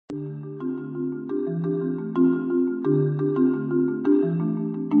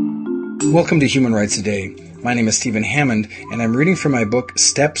Welcome to Human Rights Today. My name is Stephen Hammond, and I'm reading from my book,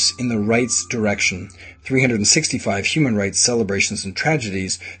 Steps in the Rights Direction, 365 Human Rights Celebrations and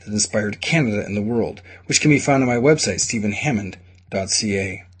Tragedies that Inspired Canada and the World, which can be found on my website,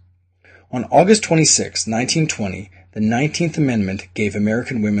 stephenhammond.ca. On August 26, 1920, the 19th Amendment gave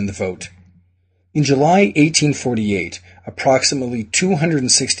American women the vote. In July 1848, approximately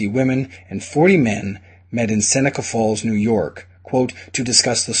 260 women and 40 men met in Seneca Falls, New York, quote, to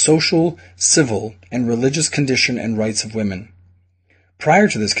discuss the social, civil, and religious condition and rights of women. Prior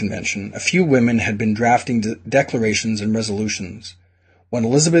to this convention, a few women had been drafting declarations and resolutions. When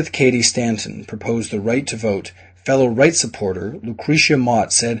Elizabeth Cady Stanton proposed the right to vote, fellow rights supporter Lucretia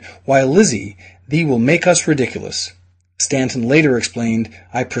Mott said, "Why, Lizzie, thee will make us ridiculous." Stanton later explained,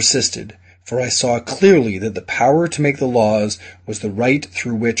 "I persisted, for I saw clearly that the power to make the laws was the right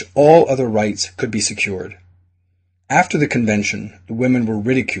through which all other rights could be secured." After the convention, the women were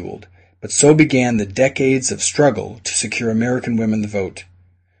ridiculed, but so began the decades of struggle to secure American women the vote.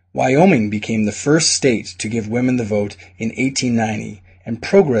 Wyoming became the first state to give women the vote in 1890, and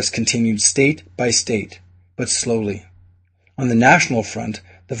progress continued state by state, but slowly. On the national front,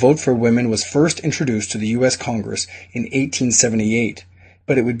 the vote for women was first introduced to the U.S. Congress in 1878,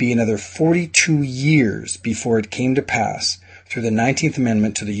 but it would be another 42 years before it came to pass through the 19th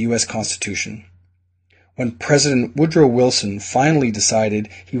Amendment to the U.S. Constitution. When President Woodrow Wilson finally decided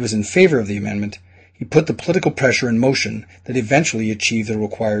he was in favor of the amendment, he put the political pressure in motion that eventually achieved the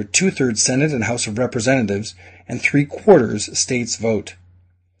required 2/3 Senate and House of Representatives and 3/4 states vote.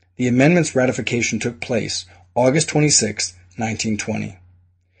 The amendment's ratification took place August 26, 1920.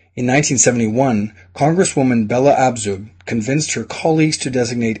 In 1971, Congresswoman Bella Abzug convinced her colleagues to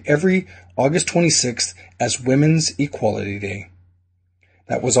designate every August 26th as Women's Equality Day.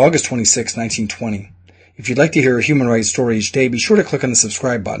 That was August 26, 1920. If you'd like to hear a human rights story each day, be sure to click on the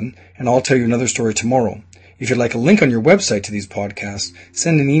subscribe button, and I'll tell you another story tomorrow. If you'd like a link on your website to these podcasts,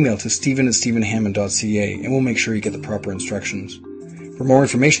 send an email to stephen@stephenhammond.ca, and we'll make sure you get the proper instructions. For more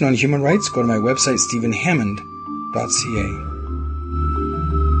information on human rights, go to my website, stephenhammond.ca.